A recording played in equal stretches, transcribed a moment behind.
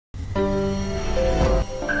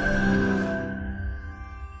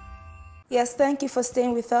Yes, thank you for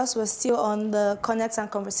staying with us. We're still on the Connects and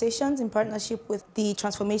Conversations in partnership with the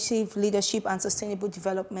Transformative Leadership and Sustainable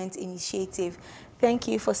Development Initiative. Thank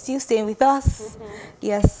you for still staying with us.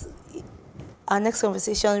 Yes, our next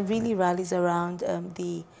conversation really rallies around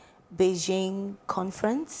the Beijing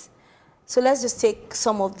conference. So let's just take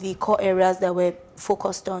some of the core areas that were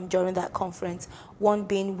focused on during that conference, one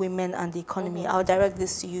being women and the economy. I'll direct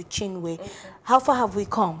this to you, Chinwe. How far have we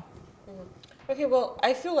come? Okay, well,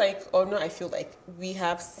 I feel like we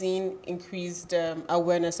have seen increased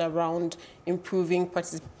awareness around improving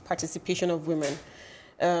participation of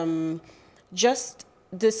women. Just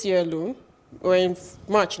this year alone, we're in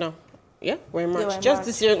March now. Yeah, we're in March. Yeah, we're in Just March.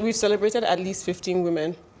 this year, we've celebrated at least 15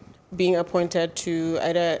 women being appointed to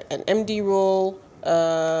either an MD role,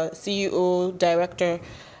 CEO, director.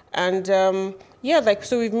 And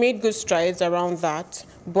so we've made good strides around that.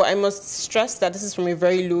 But I must stress that this is from a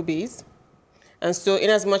very low base. And so in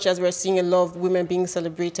as much as we're seeing a lot of women being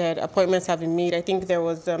celebrated, appointments have been made. I think there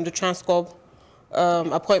was the Transcorp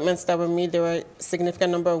appointments that were made. There were a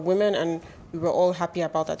significant number of women, and we were all happy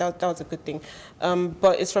about that. That was a good thing.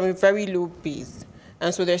 But it's from a very low base.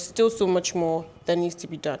 And so there's still so much more that needs to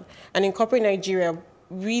be done. And in corporate Nigeria,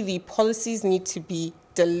 really, policies need to be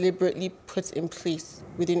deliberately put in place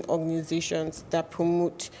within organizations that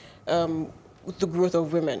promote the growth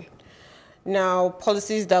of women. Now,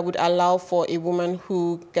 policies that would allow for a woman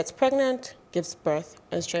who gets pregnant, gives birth,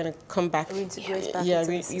 and is trying to come back. Reintegrate back yeah,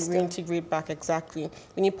 into the system. reintegrate back, exactly.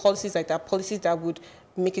 We need policies like that, policies that would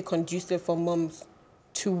make it conducive for moms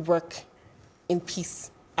to work in peace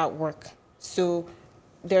at work. So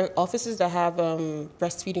there are offices that have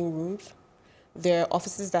breastfeeding rooms. There are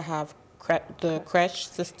offices that have the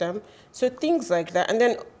crèche system. So things like that. And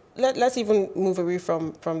then let's even move away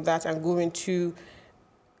from that and go into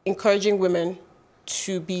encouraging women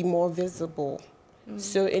to be more visible.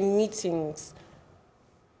 So in meetings,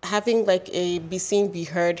 having like a be seen, be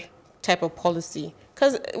heard type of policy.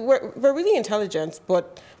 Because we're really intelligent,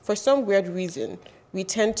 but for some weird reason, we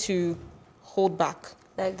tend to hold back.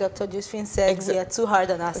 Like Dr. Josephine said, we are too hard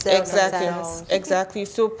on ourselves. Exactly.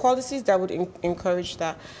 So policies that would encourage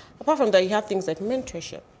that. Apart from that, you have things like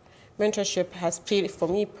mentorship. Mentorship has played, for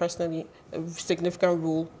me personally, a significant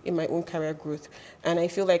role in my own career growth. And I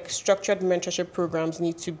feel like structured mentorship programs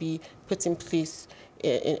need to be put in place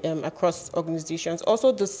across organizations.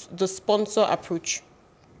 Also, the sponsor approach.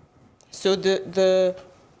 So the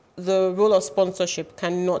role of sponsorship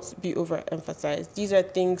cannot be overemphasized. These are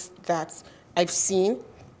things that I've seen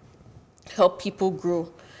help people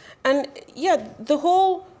grow. And yeah, the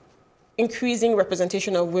whole increasing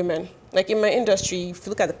representation of women, like in my industry, if you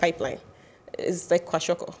look at the pipeline, it's like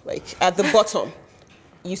kwashoko. Like at the bottom,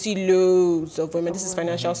 you see loads of women. This is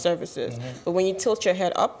financial services. But when you tilt your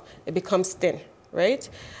head up, it becomes thin, right?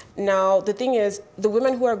 Now, the thing is, the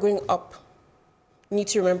women who are going up need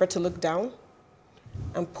to remember to look down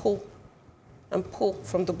and pull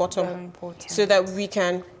from the bottom. Very important. So that we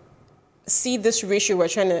can see this ratio we're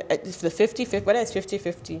trying to, if the 50-50, whether it's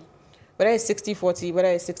 50-50, whether it's 60-40, whether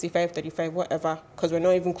it's 65-35, whatever, because we're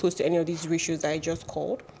not even close to any of these ratios that I just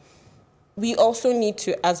called. We also need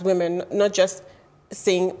to, as women, not just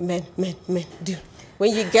saying men, do.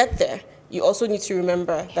 When you get there, you also need to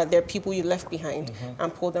remember that there are people you left behind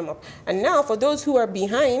and pull them up. And now, for those who are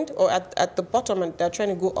behind or at the bottom and they're trying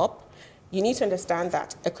to go up, you need to understand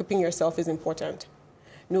that equipping yourself is important.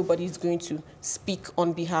 Nobody's going to speak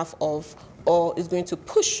on behalf of or is going to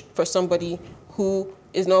push for somebody who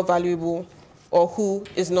is not valuable or who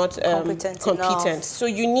is not competent. So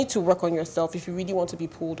you need to work on yourself if you really want to be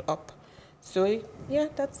pulled up. So yeah,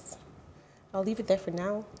 I'll leave it there for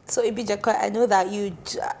now. So Ibijaka, I know that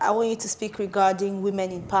I want you to speak regarding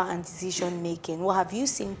women in power and decision making. What have you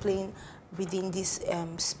seen playing within this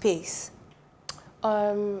space?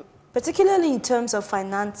 Particularly in terms of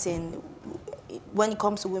financing, when it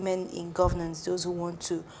comes to women in governance, those who want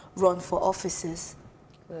to run for offices.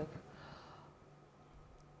 Look,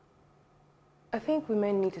 I think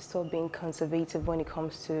women need to stop being conservative when it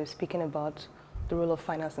comes to speaking about the role of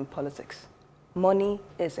finance in politics. Money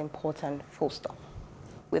is important, full stop.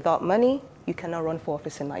 Without money, you cannot run for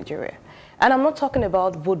office in Nigeria. And I'm not talking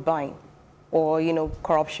about vote buying or,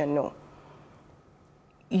 corruption, no.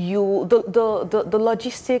 The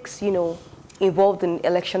logistics, involved in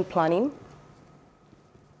election planning,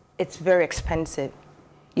 it's very expensive.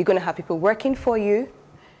 You're going to have people working for you,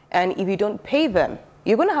 and if you don't pay them,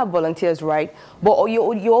 you're going to have volunteers, right? But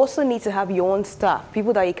you also need to have your own staff,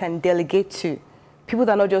 people that you can delegate to, people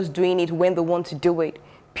that are not just doing it when they want to do it,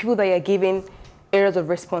 people that you're giving areas of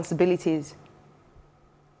responsibilities.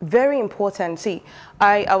 Very important. See,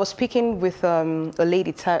 I was speaking with a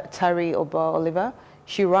lady, Tari Oliver.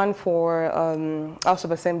 She ran for House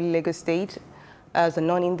of Assembly, Lagos State, as a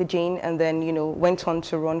non-indigene, and then, you know, went on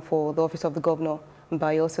to run for the office of the governor in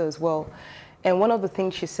Bayelsa as well. And one of the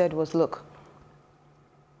things she said was, look,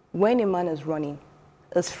 when a man is running,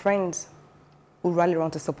 his friends will rally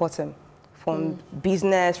around to support him, from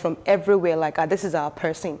business, from everywhere, like, this is our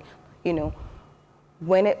person, you know.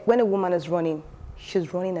 When a woman is running,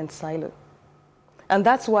 she's running in silo. And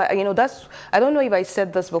that's why, you know, I don't know if I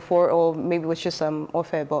said this before or maybe it was just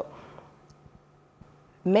off air, but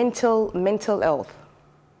mental health,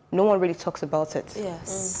 no one really talks about it.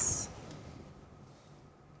 Yes.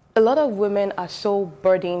 A lot of women are so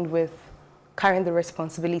burdened with carrying the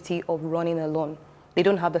responsibility of running alone. They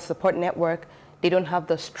don't have the support network. They don't have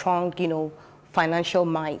the strong, you know, financial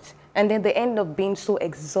might. And then they end up being so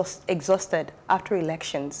exhausted after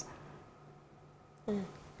elections.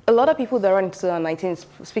 A lot of people that run in 2019,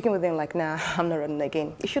 speaking with them like, nah, I'm not running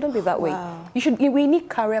again. It shouldn't be that way. We need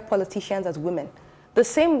career politicians as women. The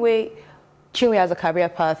same way Chinwe has a career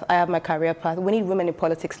path, I have my career path. We need women in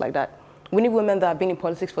politics like that. We need women that have been in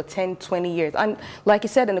politics for 10, 20 years. And like you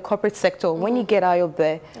said, in the corporate sector, when you get out of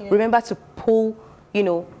there, remember to pull, you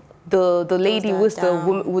know, the lady who's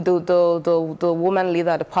the woman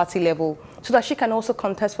leader at the party level, so that she can also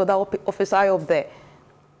contest for that office high up there.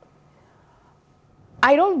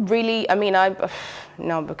 I don't really, I mean,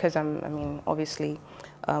 no, because I mean, obviously,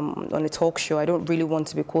 on a talk show, I don't really want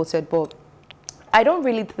to be quoted, but I don't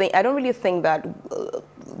really think that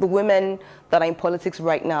the women that are in politics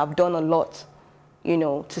right now have done a lot, you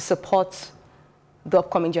know, to support the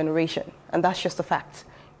upcoming generation. And that's just a fact.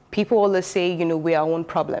 People always say, you know, we're our own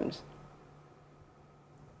problems.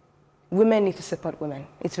 Women need to support women.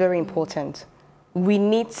 It's very important. We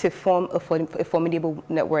need to form a formidable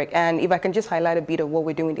network. And if I can just highlight a bit of what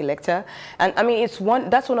we're doing with Electa, and I mean,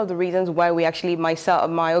 that's one of the reasons why we actually,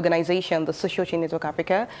 my organization, the Socio-Economic Network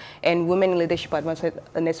Africa, and Women in Leadership Advancement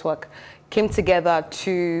Network came together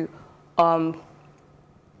to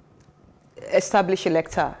establish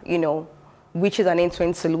Electa, you know, which is an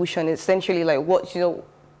end-to-end solution. Essentially, like, what, you know,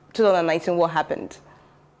 2019, what happened?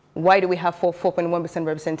 Why do we have 4.1%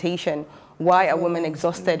 representation? Why are women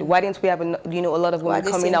exhausted? Why didn't we have, you know, a lot of women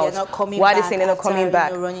coming out? Why are they saying they're not coming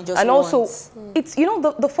back? And also, it's, you know,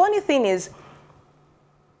 the funny thing is,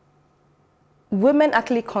 women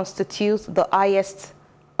actually constitute the highest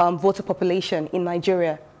voter population in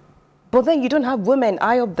Nigeria. But then you don't have women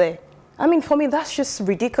high up there. I mean, for me, that's just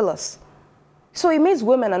ridiculous. So it means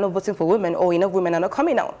women are not voting for women, or enough women are not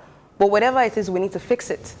coming out. But whatever it is, we need to fix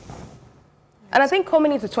it. And I think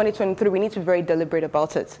coming into 2023, we need to be very deliberate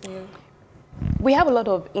about it. We have a lot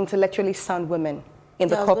of intellectually sound women in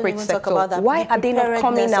the corporate sector. Why are they not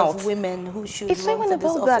coming out? Women who should it's not even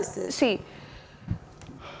about that. See,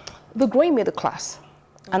 the growing middle class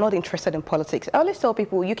are not interested in politics. I always tell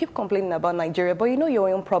people, you keep complaining about Nigeria, but you know your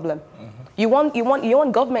own problem. You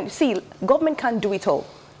want government. See, government can't do it all.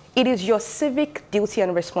 It is your civic duty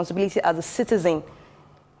and responsibility as a citizen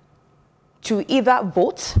to either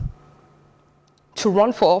vote, to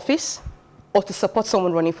run for office, or to support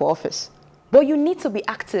someone running for office. But you need to be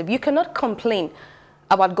active. You cannot complain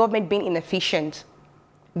about government being inefficient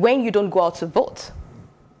when you don't go out to vote,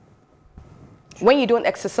 when you don't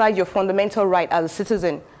exercise your fundamental right as a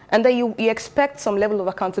citizen, and then you expect some level of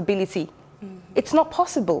accountability. It's not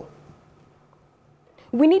possible.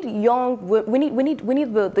 We need we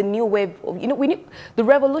need the new wave of, you know, we need the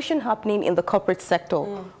revolution happening in the corporate sector,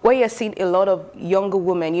 where you're seeing a lot of younger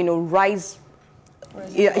women, you know, rise,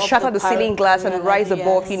 shatter the ceiling glass and rise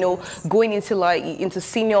above, you know, going into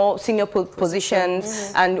senior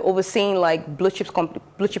positions and overseeing like blue chip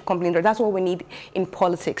companies. That's what we need in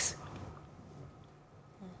politics.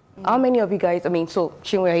 How many of you guys, I mean, so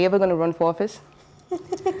Chinwe, are you ever going to run for office?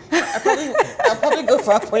 I'll probably go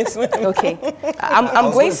for appointment. Okay,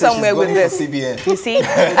 I'm going somewhere with this. CBN. You see, and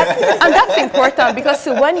that's important because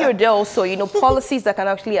see, when you're there, also, you know, policies that can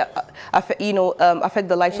actually affect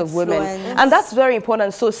the lives of women, and that's very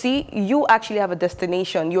important. So, see, you actually have a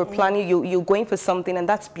destination. You're planning. You're going for something, and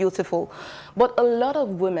that's beautiful. But a lot of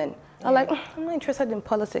women are like, I'm not interested in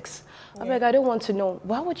politics. I'm like, I don't want to know.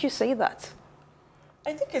 Why would you say that?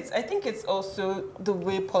 I think it's also the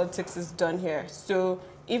way politics is done here. So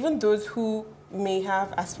even those who may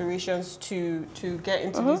have aspirations to get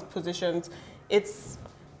into these positions,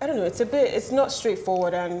 I don't know, it's not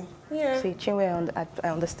straightforward, and Yeah. See, Chinwe, I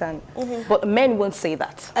understand. But men won't say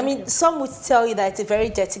that. I mean, some would tell you that it's a very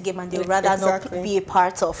dirty game and they'd rather not be a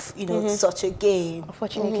part of, you know, such a game.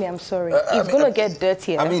 Unfortunately, I'm sorry. It's going to get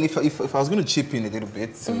dirtier. I mean, if I was going to chip in a little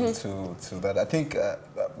bit to that, I think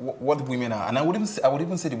what women are, and I would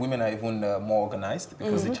even say the women are even more organized,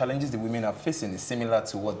 because the challenges the women are facing is similar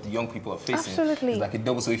to what the young people are facing. Absolutely. It's like a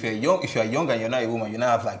double. So if you're young and you're not a woman, you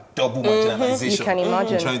now have like double marginalization. You can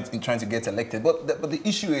imagine. In trying to get elected. But the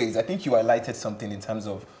issue is, I think you highlighted something in terms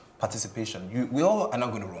of participation. We all are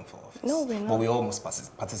not going to run for office. No, we're not. But we all must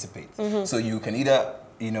participate. So you can either,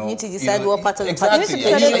 you need to decide what part of the exactly.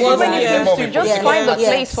 party. Just find the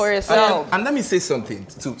place for yourself. And let me say something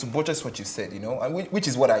to buttress what you said, and which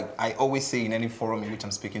is what I always say in any forum in which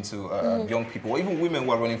I'm speaking to young people, or even women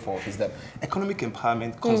who are running for office, that economic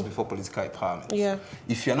empowerment comes before political empowerment. Yeah.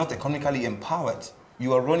 If you're not economically empowered,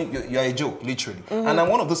 you are running, you're a joke, literally. And I'm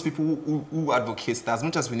one of those people who advocates that as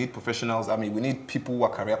much as we need professionals, I mean, we need people who are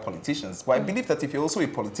career politicians. But I believe that if you're also a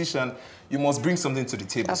politician, you must bring something to the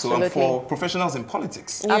table. Absolutely. So for professionals in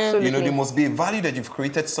politics, Absolutely. there must be a value that you've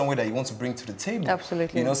created somewhere that you want to bring to the table.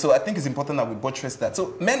 Absolutely. So I think it's important that we buttress that.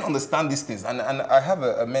 So men understand these things. And I have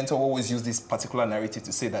a mentor who always use this particular narrative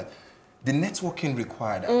to say that the networking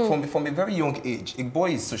required, from a very young age, a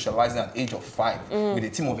boy is socializing at the age of 5 with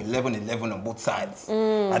a team of 11 on both sides.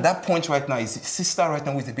 At that point right now, his sister right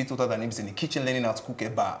now, who is a bit older than him, is in the kitchen learning how to cook a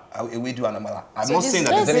bar, a wedu and amala. I'm not saying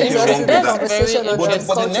that there's anything wrong with that.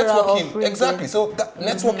 But the networking, exactly. So that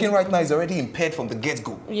networking right now is already impaired from the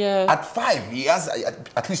get-go. Yeah. At 5, he has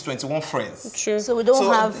at least 21 friends. True. So we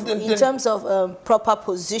don't have, in terms of proper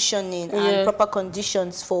positioning and proper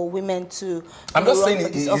conditions for women to. I'm just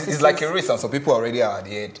saying it's like a race, and some people already are at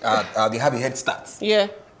the head. They have a head start. Yeah.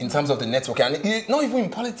 In terms of the network, and not even in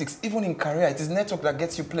politics, even in career, it is network that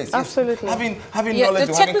gets you placed. Absolutely. Yes, having knowledge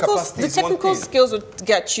or having capacity. The technical skills would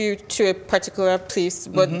get you to a particular place,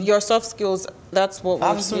 but your soft skills, that's what.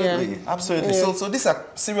 Absolutely. Yeah. So these are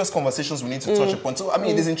serious conversations we need to touch upon. So I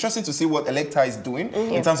mean, it is interesting to see what Electa is doing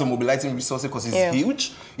in terms of mobilizing resources, because it's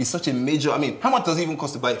huge. It's such a major. I mean, how much does it even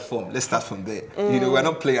cost to buy a form? Let's start from there. We're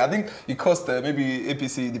not playing. I think it cost maybe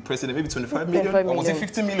APC, the president, maybe 25 million, or was it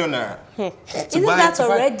 50 million? Isn't that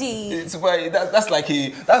already? That's like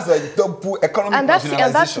double economic and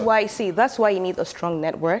that's why that's why you need a strong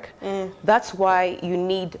network. That's why you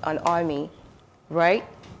need an army, right?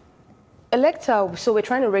 Electa, so we're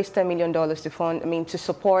trying to raise $10 million to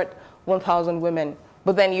support 1,000 women,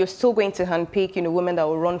 but then you're still going to handpick, women that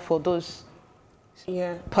will run for those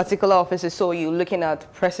particular offices. So you're looking at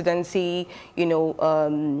presidency,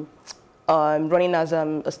 running as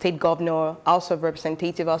a state governor, House of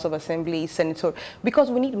Representative, House of Assembly, Senator, because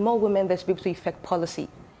we need more women that be able to effect policy.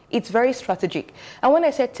 It's very strategic. And when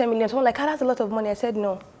I said 10 million, someone like, that's a lot of money. I said,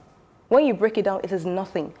 no. When you break it down, it is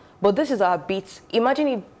nothing. But this is our beats. Imagine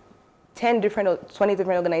if 10 different or 20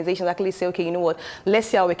 different organizations actually say, okay, you know what, let's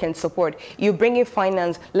see how we can support. You bring in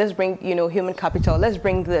finance, let's bring, human capital, let's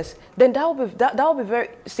bring this. Then that will be very,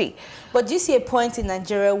 But do you see a point in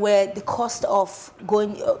Nigeria where the cost of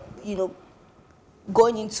going,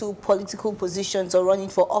 going into political positions or running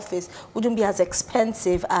for office wouldn't be as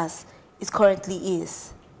expensive as it currently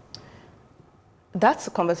is? That's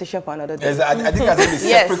a conversation for another day. Yes, I think that's a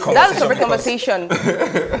separate conversation. That's a separate conversation.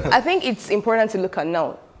 I think it's important to look at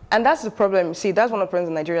now. And that's the problem. See, that's one of the problems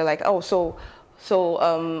in Nigeria. Like, I hope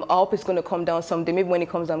it's going to come down someday. Maybe when it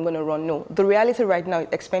comes, I'm going to run. No. The reality right now,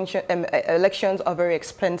 elections are very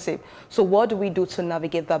expensive. So what do we do to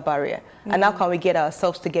navigate that barrier? And how can we get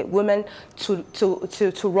ourselves to get women to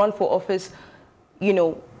run for office,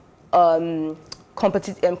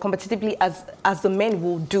 competitively as the men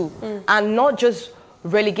will do, and not just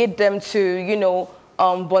relegate them to,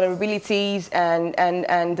 vulnerabilities and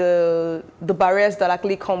the barriers that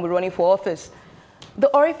actually come with running for office. The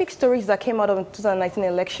horrific stories that came out of the 2019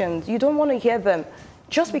 elections, you don't want to hear them.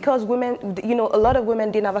 Just because women, a lot of women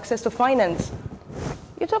didn't have access to finance.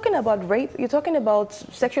 You're talking about rape, you're talking about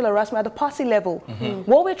sexual harassment at the party level.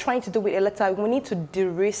 What we're trying to do with Electa, we need to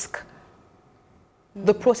de-risk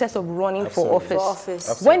the process of running for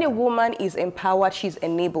office. When a woman is empowered, she's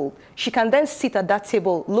enabled. She can then sit at that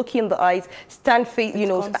table, look in the eyes, stand head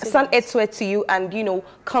to head to you, and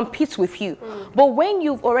compete with you. But when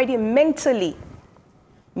you've already mentally,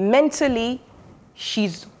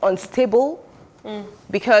 she's unstable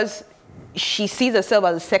because she sees herself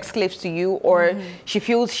as a sex slave to you, or she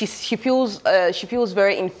feels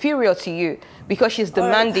very inferior to you because she's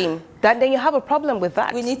demanding. Then you have a problem with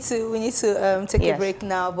that. We need to take a break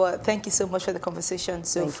now, but thank you so much for the conversation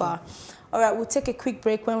so far. All right, we'll take a quick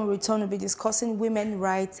break. When we return, we'll be discussing women's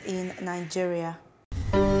rights in Nigeria.